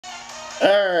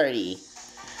Alrighty.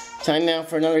 Time now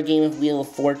for another game of Wheel of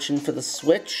Fortune for the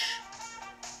Switch.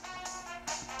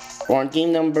 We're on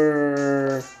game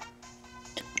number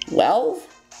 12?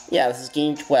 Yeah, this is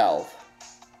game 12.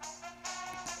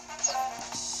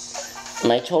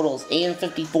 My total is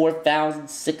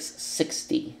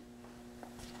 854,660.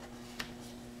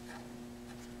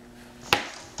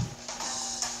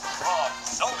 From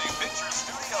Sony Pictures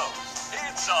Studios,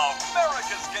 it's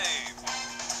America's Game.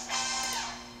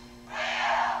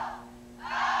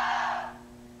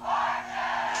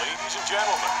 Ladies and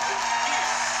gentlemen, here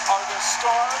are the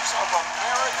stars of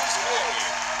America's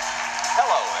Game.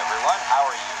 Hello, everyone. How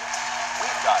are you?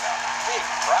 We've got a big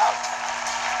crowd tonight.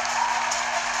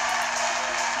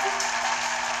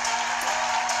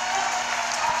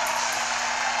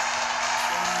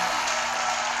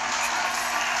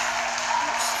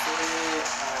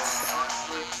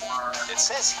 It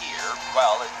says here,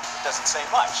 well, it doesn't say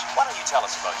much. Why don't you tell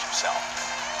us about yourself?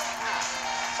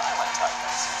 Silent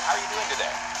typist. How are you doing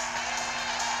today?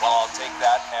 Well, I'll take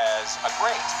that as a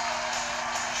great.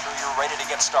 I'm sure you're ready to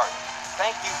get started.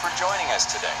 Thank you for joining us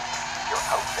today. Your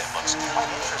outfit looks quite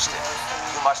interesting.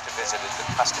 You must have visited the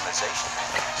customization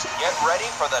menus. Get ready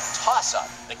for the toss-up.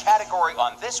 The category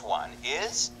on this one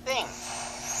is Thing.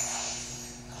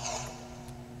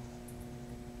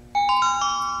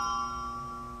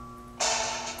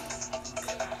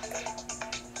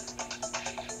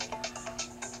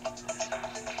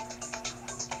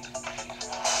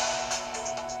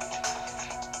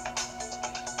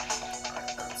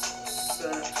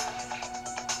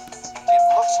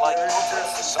 Like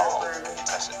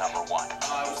contestant number 1.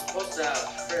 I was supposed to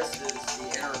have Chris as the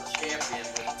interim champion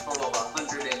with a total of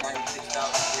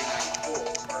 196,394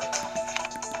 for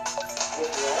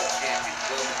overall champion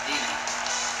Bill Medina.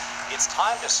 It's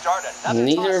time to start another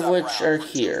Neither of which round are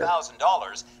here.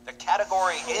 $2,000. The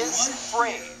category is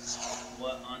phrase.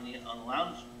 What on the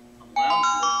lounge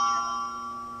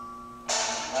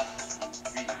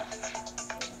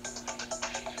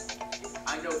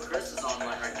I know Chris is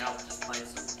online right now, just playing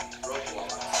some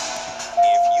Roblox.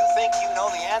 If you think you know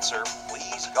the answer,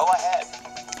 please go ahead.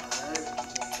 Alright,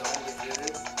 tell me to get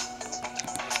it.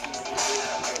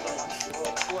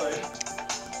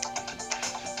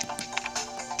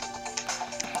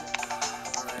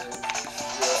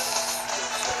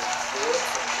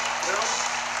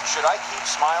 Should I keep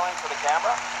smiling for the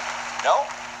camera? No?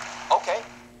 Okay,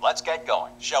 let's get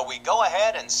going. Shall we go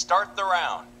ahead and start the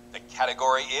round? The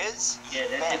category is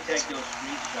event.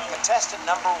 Contestant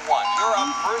number 1, you're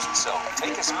up first, so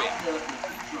take a spin.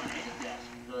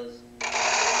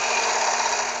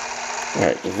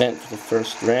 Alright, event for the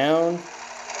first round.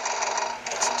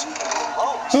 It's too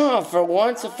close. Oh, for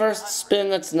once, a first spin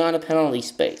that's not a penalty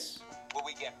space. Will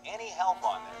we get any help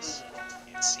on this?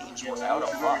 It seems we're out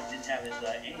of luck.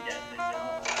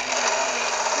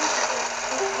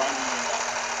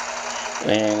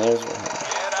 Man, those were...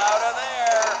 Get out of there!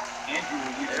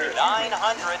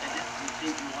 900.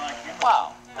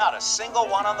 Wow, not a single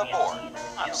one on the board.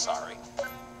 I'm sorry.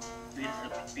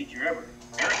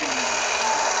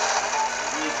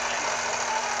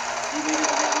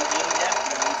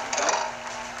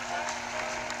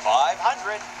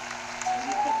 500.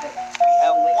 We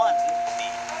have one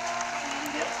lead.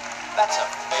 That's a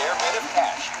fair bit of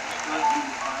cash.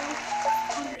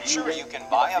 Sure, you can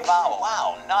buy a vowel.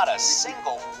 Wow, not a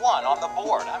single one on the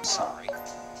board. I'm sorry.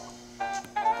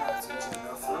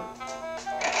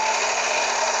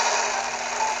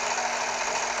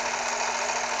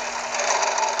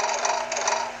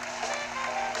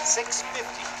 $650.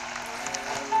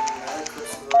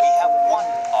 We have one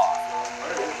off.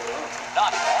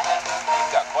 Not bad.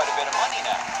 You've got quite a bit of money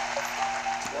now.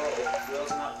 Well, if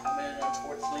Will's not come in,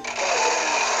 unfortunately,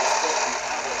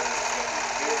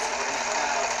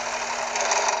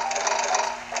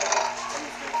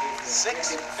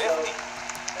 $650.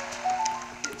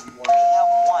 We have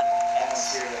one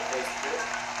S.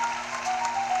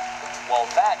 Well,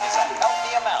 that is a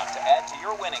healthy amount to add to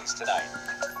your winnings tonight.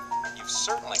 You've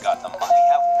certainly got the money.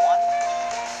 Have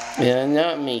one. Yeah,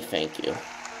 not me, thank you.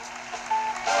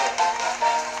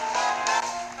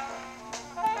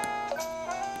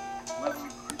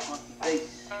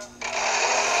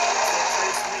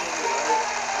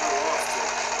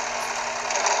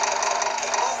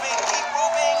 Keep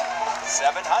moving.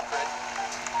 700.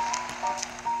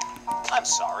 I'm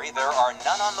sorry, there are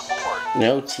none on the board.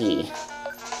 No tea.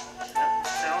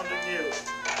 Sound of you.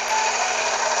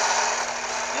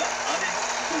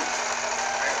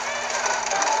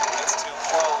 It's too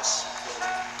close.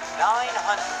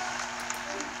 900.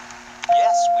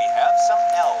 Yes, we have some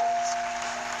L's.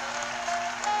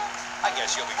 I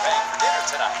guess you'll be paying for dinner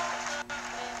tonight.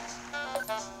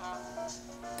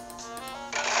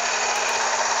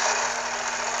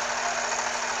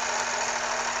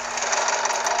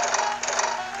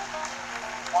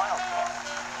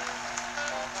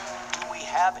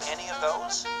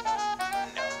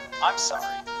 I'm sorry.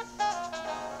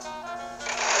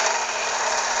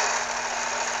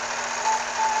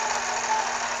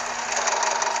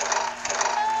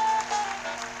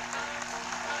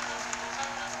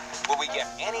 Will we get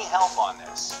any help on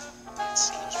this? It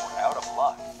seems we're out of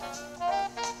luck.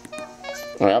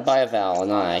 Alright, I'll buy a vowel,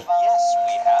 an I. Yes,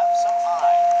 we have some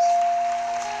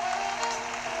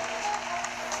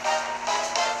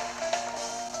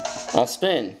eyes. I'll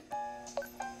spin.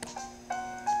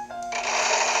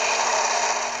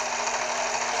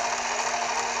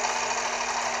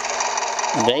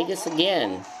 Vegas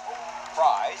again.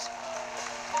 Prize.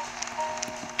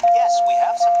 Yes, we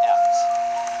have some F's.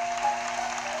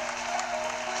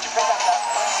 Did you pick up that?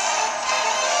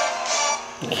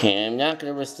 Okay, I'm not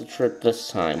gonna risk the trip this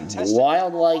time.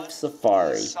 Wildlife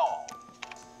Safari. Solved.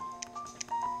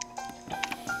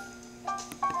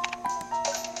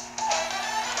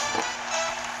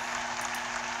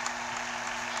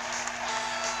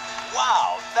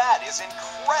 Wow, that is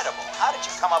incredible. How did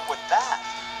you come up with that?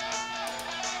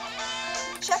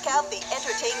 Check out the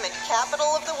entertainment capital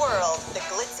of the world. The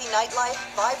glitzy nightlife,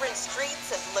 vibrant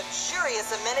streets, and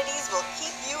luxurious amenities will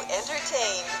keep you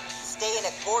entertained. Stay in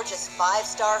a gorgeous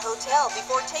 5-star hotel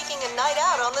before taking a night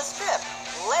out on the Strip.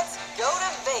 Let's go to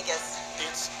Vegas.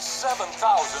 It's $7,320.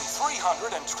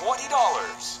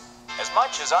 As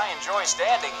much as I enjoy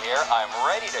standing here, I'm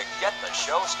ready to get the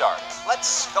show started.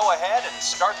 Let's go ahead and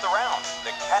start the round.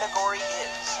 The category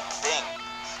is Things.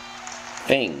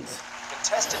 Things.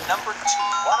 Contestant number 2,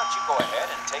 why don't you go ahead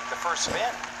and take the first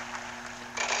spin?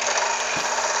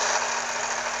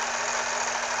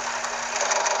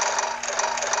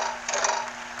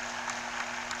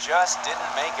 Just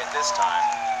didn't make it this time.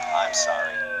 I'm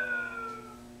sorry.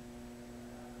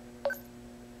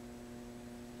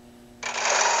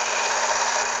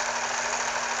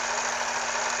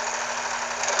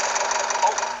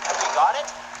 Oh, have we got it?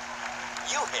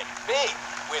 You hit big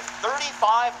with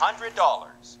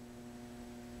 $3,500.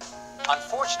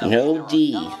 Unfortunately, No there are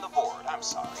D. none on the board. I'm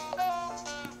sorry.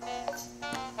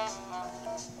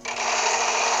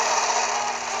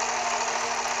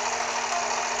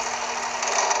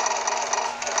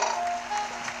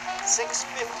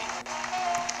 $650.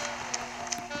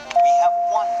 We have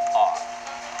 1 R.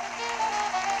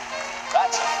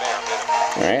 That's a fair bit of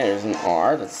money. Alright, there's an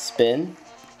R. Let's spin.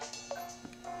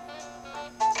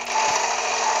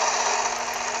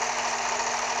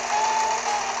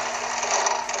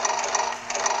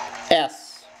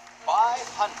 S.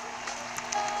 500.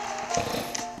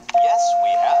 Yes, we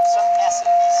have some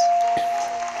S's.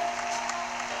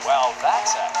 Well,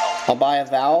 that's a help I'll buy a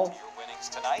vowel. to your winnings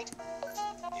tonight.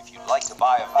 If you'd like to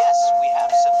buy a yes, we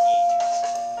have some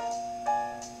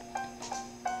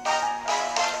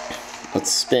E's.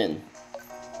 Let's spin.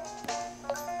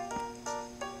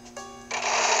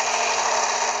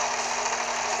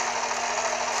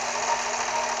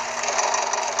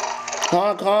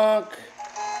 Honk honk.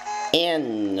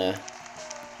 N. We have 1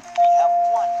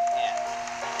 N.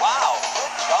 Wow,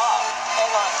 good job.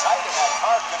 Hang on tight and that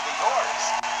car could be yours.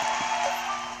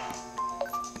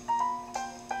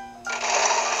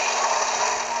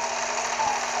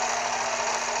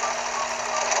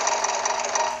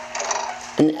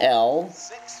 An L.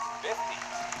 $650.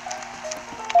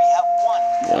 We have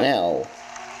 1 An L.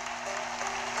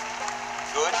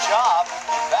 Good job.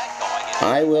 Keep that going. And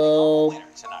I you're will the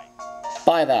winner tonight.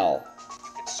 buy a vowel.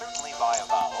 You can certainly buy a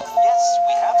vowel. Yes,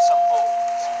 we have some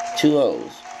O's. 2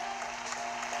 O's.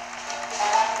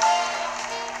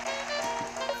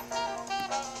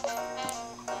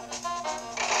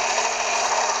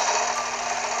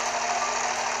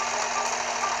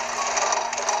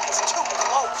 It's too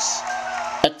close.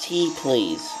 A T,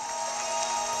 please.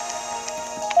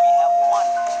 We have 1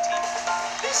 T.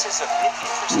 This is a bit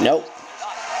interesting. Nope. You're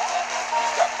not bad.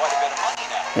 You've got quite a bit of money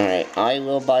now. Alright, I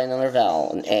will buy another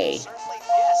vowel. An A. Certainly,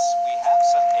 yes, we have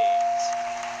some A's.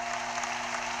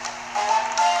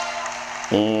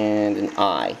 And an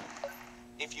I.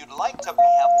 If you'd like to, we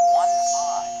have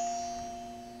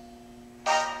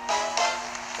 1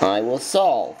 I. I will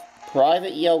solve.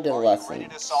 Private yoga Are you lesson. ready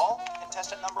to solve,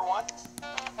 contestant number 1?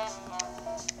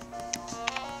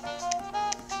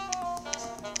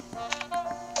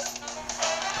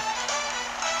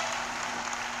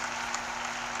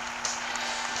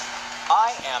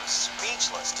 I am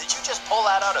speechless. Did you just pull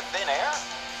that out of thin air?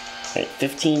 Alright,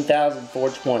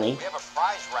 15,420. We have a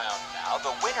prize round now.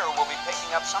 The winner will be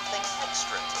picking up something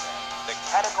extra today. The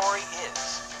category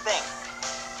is Thing.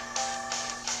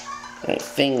 Alright,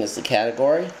 thing is the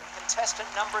category. Contestant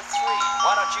number 3,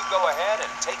 why don't you go ahead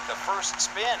and take the first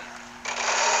spin?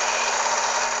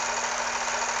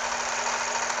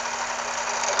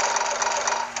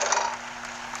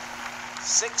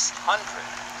 600.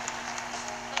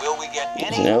 Will we get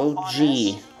any No help on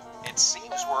G. this? It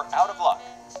seems we're out of luck.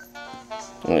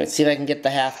 Let's see if I can get the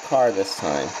half car this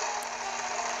time.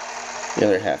 The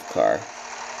other half car.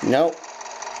 Nope.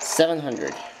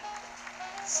 700.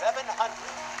 700.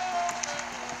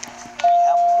 We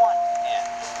have one in.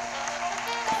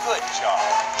 Good job.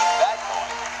 Keep that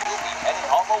going. You'll be heading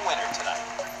home a winner tonight.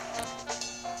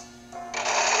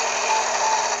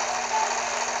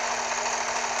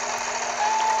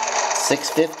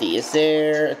 $6.50. Is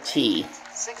there a T?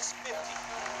 $6.50.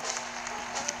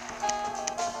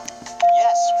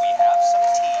 Yes, we have some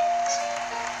T's.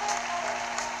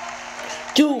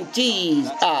 2 T's.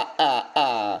 Pocket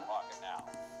now.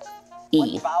 E.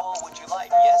 What vowel would you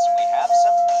like? Yes, we have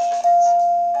some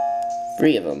E's.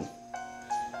 3 of them.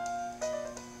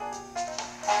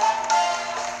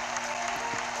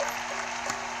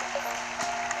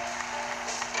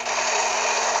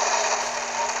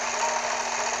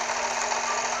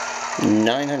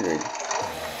 $900.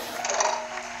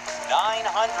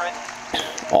 900.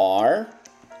 R.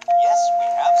 Yes, we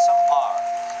have some R's.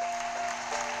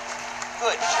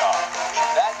 Good job. Keep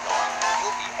that going.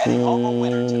 You'll be heading home a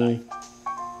winner tonight.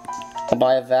 I'll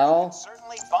buy a vowel.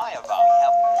 Certainly buy a vowel. We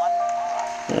have one R.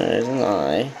 There's an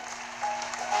I.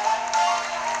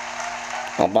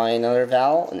 I'll buy another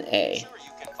vowel, an A. Sure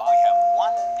you can buy. We have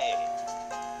one A.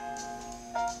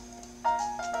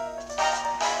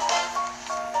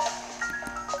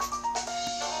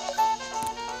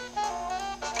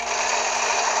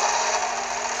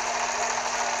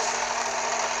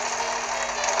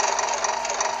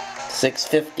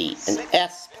 $6.50. An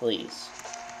S, please.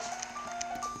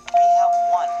 We have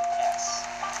one S.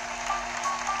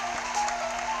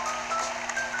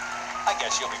 I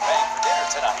guess you'll be paying for dinner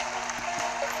tonight.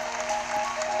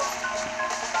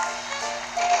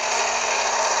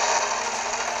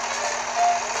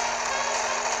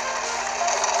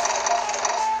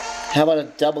 How about a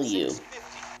W? $6.50.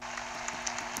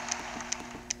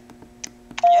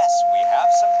 Yes, we have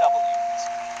some W's.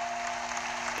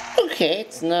 Okay,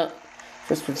 it's not.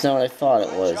 First one's not what I thought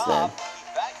it was Good then. job. Keep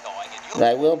that going and you'll But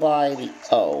I will buy the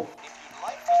O. If you'd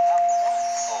like to have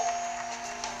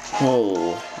one O.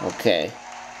 Oh, okay.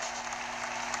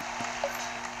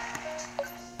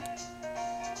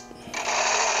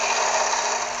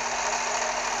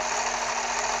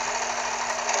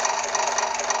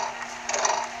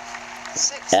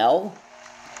 Six. L?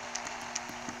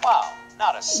 Wow,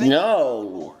 not a single No.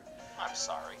 board. I'm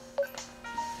sorry.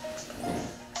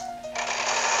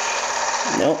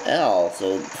 No L.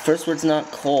 So the first word's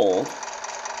not cold,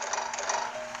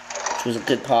 which was a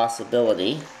good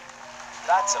possibility.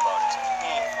 That's about as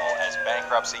painful as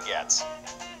bankruptcy gets.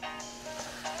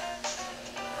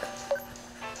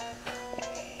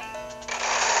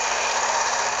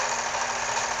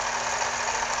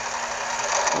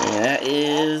 And that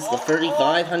is the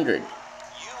 3,500. You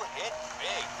hit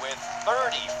big with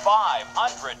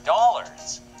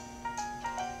 $3,500.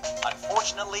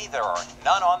 Unfortunately, there are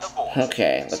none on the board.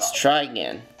 Okay, let's try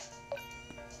again.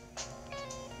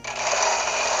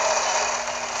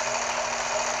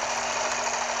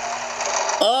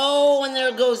 Oh, and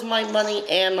there goes my money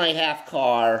and my half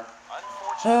car.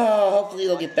 Unfortunately, Oh, hopefully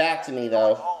they'll get back to me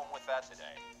though. home with that today.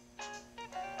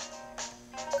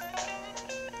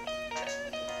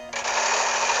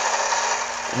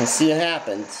 Let's see what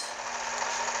happens.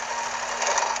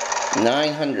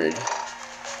 900. 900.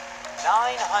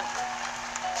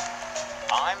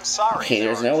 I'm sorry. Okay,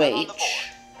 there's there are no none on the H. board.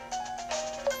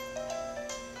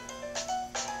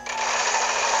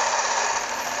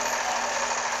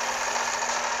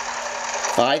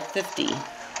 550.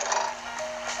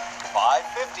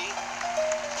 550.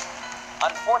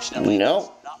 Unfortunately, Nope.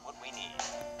 that's not what we need.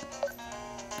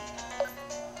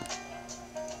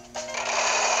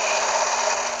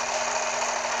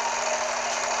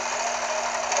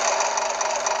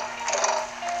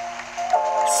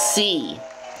 C.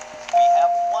 We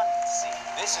have one C.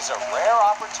 This is a rare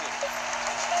opportunity.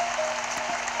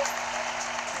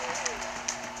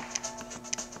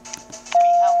 We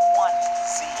have one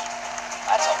C.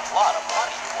 That's a lot of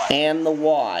money you won. And the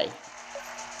Y.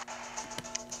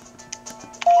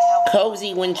 We have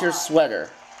Cozy winter sweater.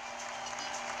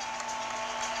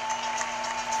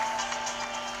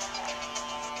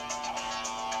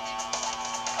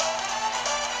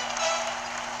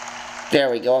 There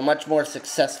we go, a much more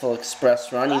successful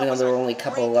express run, even though there were only a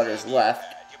couple of letters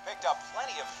left. You picked up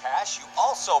plenty of cash. You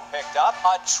also picked up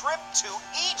a trip to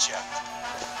Egypt.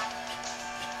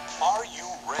 Are you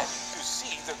ready to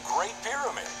see the Great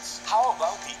Pyramids? How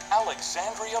about the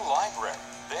Alexandria Library?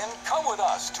 Then come with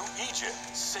us to Egypt,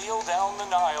 sail down the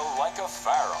Nile like a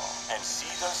pharaoh, and see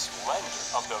the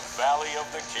splendor of the Valley of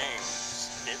the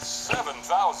Kings. It's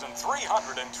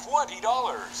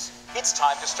 $7,320. It's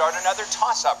time to start another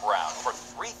toss-up round for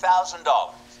 $3,000.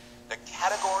 The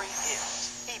category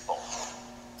is people.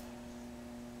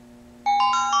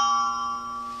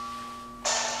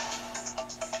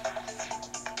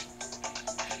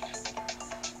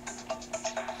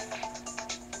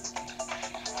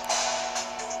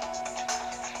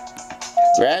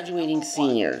 Graduating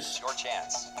seniors. Your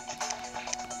chance.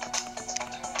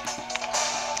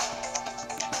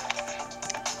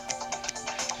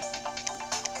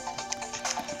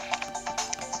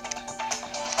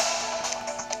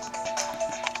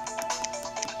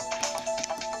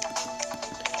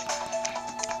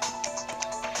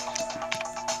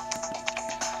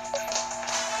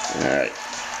 Alright.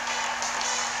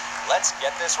 Let's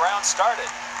get this round started.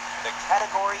 The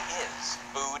category is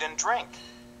food and drink.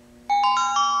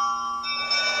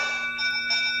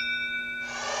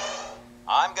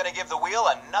 I'm gonna give the wheel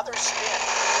another spin.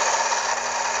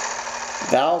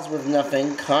 Vowels worth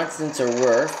nothing. Consonants are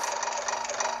worth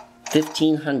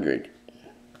 1,500.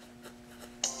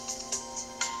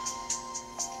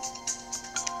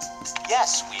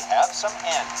 Yes, we have some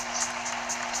N's.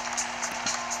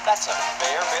 That's a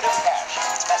fair bit of cash.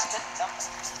 Contestant number.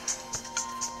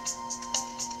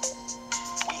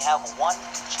 We have one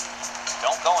G.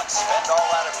 Don't go and spend all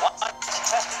that at once.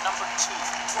 Contestant number 2,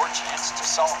 your chance to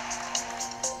solve.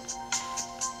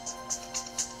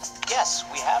 Yes,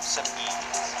 we have some E's.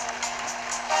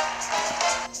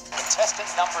 Contestant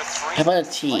number 3. How about a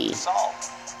T? like to solve.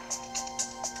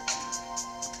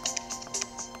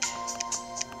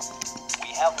 We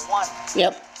have one.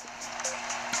 Yep.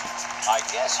 I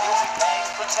guess you'll be paying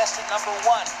contestant number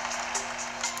 1.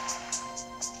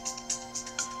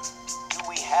 Do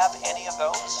we have any of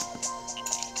those?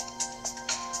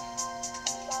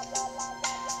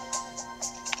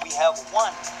 We have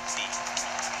one D.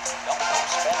 Don't go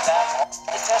spend that all.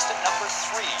 Contestant number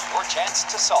 3, your chance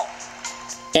to solve.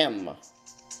 M.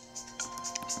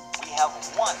 We have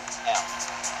one M.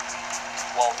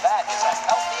 Well, that is a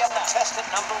healthy contestant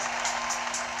number.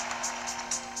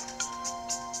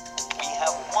 We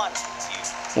have one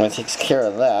Q. That takes care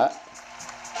of that.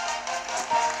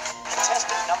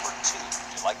 Contestant number 2,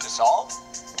 would you like to solve?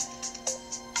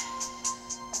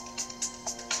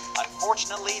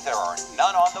 Unfortunately, there are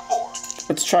none on the board.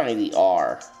 Let's try the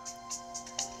R.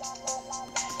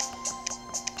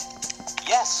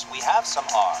 Yes, we have some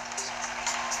R's.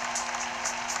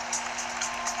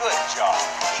 Good job.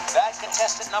 Keep that,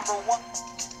 contestant number 1.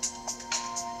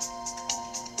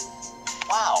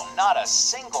 Wow, not a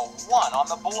single one on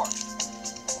the board.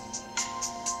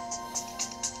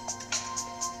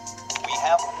 We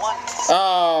have one.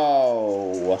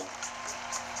 Oh.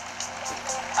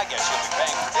 I guess you'll be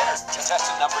paying for dinner.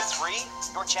 Contestant number 3,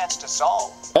 your chance to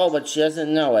solve. Oh, but she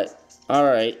doesn't know it.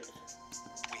 Alright.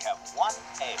 We have one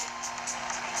A.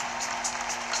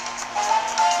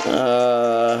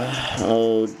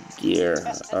 Oh dear.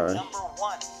 Contestant Alright. number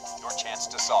 1, your chance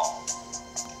to solve.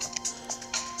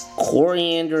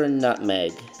 Coriander and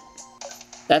nutmeg.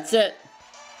 That's it.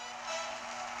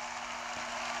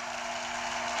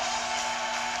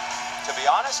 To be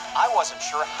honest, I wasn't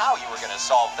sure how you were going to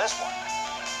solve this one.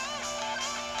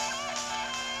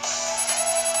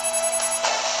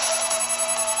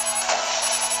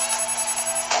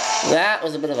 That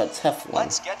was a bit of a tough one.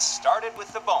 Let's get started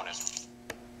with the bonus.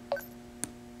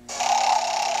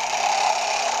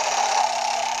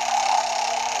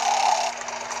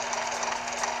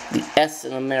 The S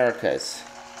in Americas.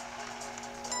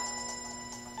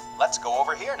 Let's go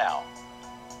over here now.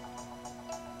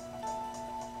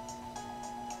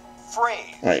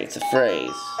 Phrase. Right, it's a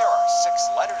phrase. There are 6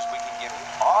 letters we can give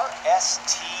you.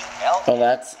 R-S-T-L. Oh,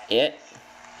 that's it?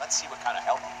 Let's see what kind of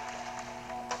help you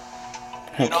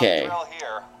get. You know the Okay. drill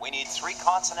here. We need 3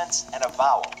 consonants and a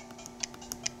vowel.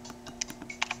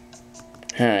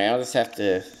 Alright, I'll just have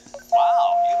to...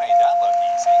 Wow, you made that look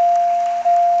easy.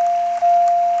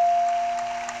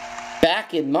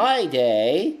 Back in my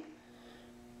day...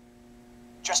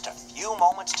 Just a few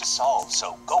moments to solve,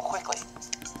 so go quickly.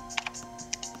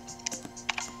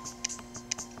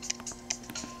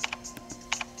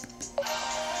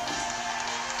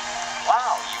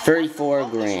 Wow, you 34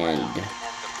 won this round. grand. And the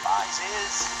prize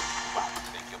is, well, I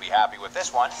think you'll be happy with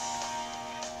this one.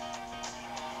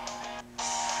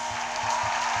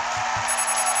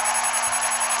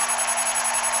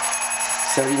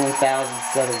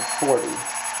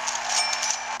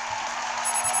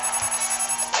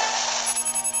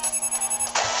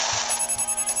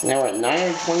 $71,740. So now we're at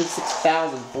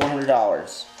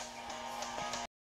 $926,400.